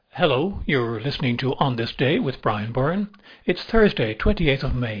Hello, you're listening to On This Day with Brian Byrne. It's Thursday, 28th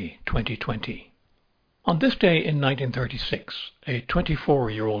of May, 2020. On this day in 1936, a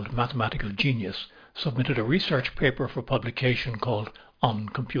 24-year-old mathematical genius submitted a research paper for publication called On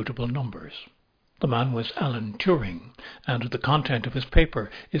Computable Numbers. The man was Alan Turing, and the content of his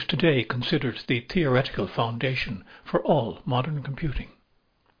paper is today considered the theoretical foundation for all modern computing.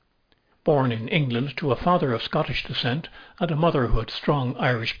 Born in England to a father of Scottish descent and a mother who had strong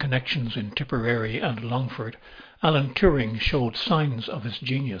Irish connections in Tipperary and Longford, Alan Turing showed signs of his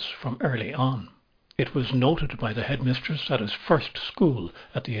genius from early on. It was noted by the headmistress at his first school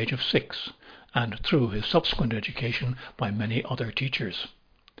at the age of 6, and through his subsequent education by many other teachers.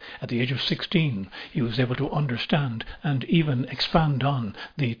 At the age of 16, he was able to understand and even expand on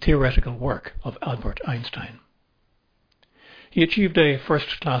the theoretical work of Albert Einstein. He achieved a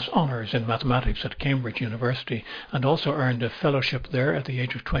first-class honours in mathematics at Cambridge University and also earned a fellowship there at the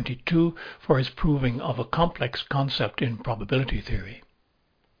age of 22 for his proving of a complex concept in probability theory.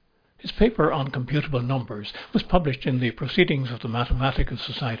 His paper on computable numbers was published in the Proceedings of the Mathematical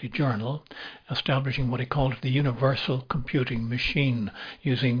Society Journal, establishing what he called the universal computing machine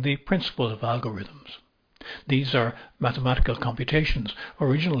using the principle of algorithms. These are mathematical computations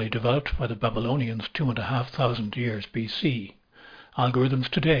originally developed by the Babylonians 2,500 years BC. Algorithms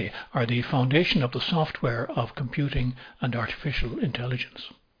today are the foundation of the software of computing and artificial intelligence.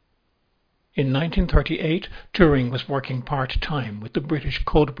 In 1938, Turing was working part-time with the British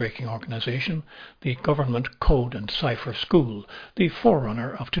code-breaking organisation, the Government Code and Cipher School, the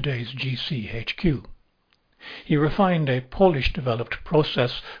forerunner of today's GCHQ. He refined a Polish-developed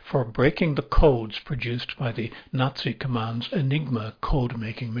process for breaking the codes produced by the Nazi command's Enigma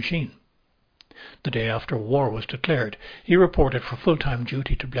code-making machine. The day after war was declared, he reported for full-time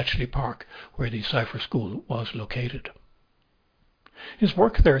duty to Bletchley Park, where the Cipher School was located. His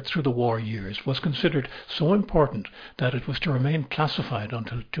work there through the war years was considered so important that it was to remain classified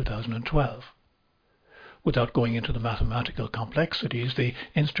until 2012. Without going into the mathematical complexities, the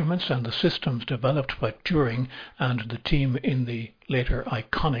instruments and the systems developed by Turing and the team in the later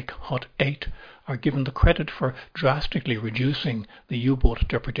iconic Hut 8 are given the credit for drastically reducing the U-boat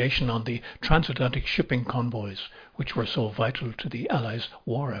depredation on the transatlantic shipping convoys, which were so vital to the Allies'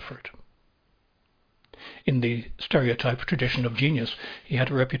 war effort. In the stereotyped tradition of genius, he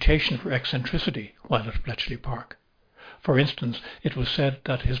had a reputation for eccentricity while at Bletchley Park. For instance, it was said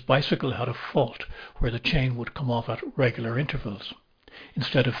that his bicycle had a fault where the chain would come off at regular intervals.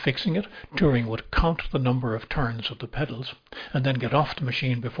 Instead of fixing it, Turing would count the number of turns of the pedals and then get off the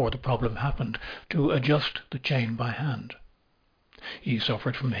machine before the problem happened to adjust the chain by hand. He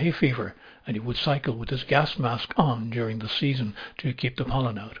suffered from hay fever, and he would cycle with his gas mask on during the season to keep the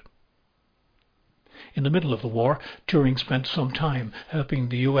pollen out. In the middle of the war, Turing spent some time helping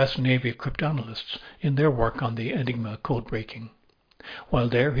the US Navy cryptanalysts in their work on the Enigma code-breaking. While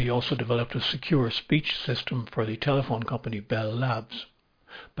there, he also developed a secure speech system for the telephone company Bell Labs.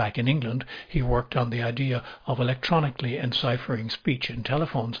 Back in England, he worked on the idea of electronically enciphering speech in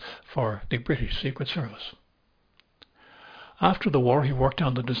telephones for the British Secret Service. After the war, he worked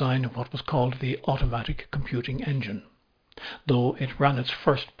on the design of what was called the automatic computing engine. Though it ran its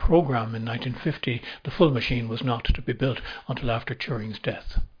first program in 1950, the full machine was not to be built until after Turing's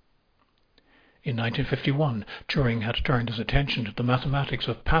death. In 1951, Turing had turned his attention to the mathematics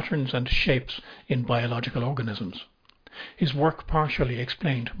of patterns and shapes in biological organisms. His work partially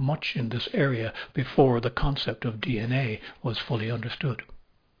explained much in this area before the concept of DNA was fully understood.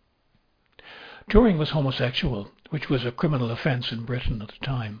 Turing was homosexual, which was a criminal offence in Britain at the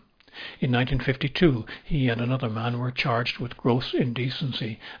time. In 1952, he and another man were charged with gross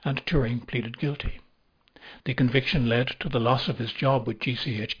indecency, and Turing pleaded guilty. The conviction led to the loss of his job with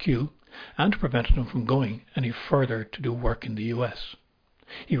GCHQ and prevented him from going any further to do work in the US.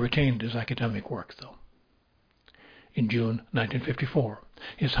 He retained his academic work, though. In June 1954,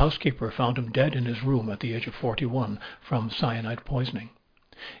 his housekeeper found him dead in his room at the age of 41 from cyanide poisoning.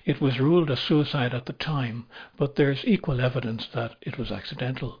 It was ruled a suicide at the time, but there's equal evidence that it was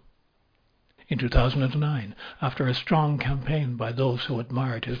accidental. In 2009, after a strong campaign by those who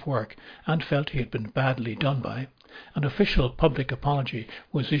admired his work and felt he had been badly done by, an official public apology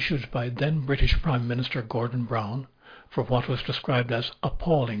was issued by then British Prime Minister Gordon Brown for what was described as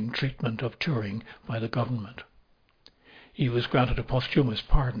appalling treatment of Turing by the government. He was granted a posthumous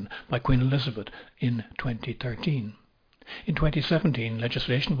pardon by Queen Elizabeth in 2013. In 2017,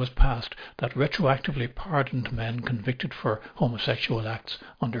 legislation was passed that retroactively pardoned men convicted for homosexual acts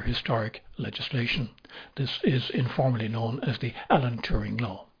under historic legislation. This is informally known as the Alan Turing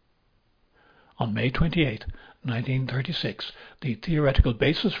Law. On May 28th, 1936, the theoretical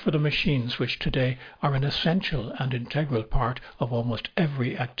basis for the machines which today are an essential and integral part of almost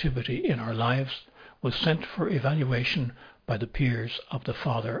every activity in our lives, was sent for evaluation by the peers of the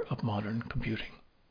father of modern computing.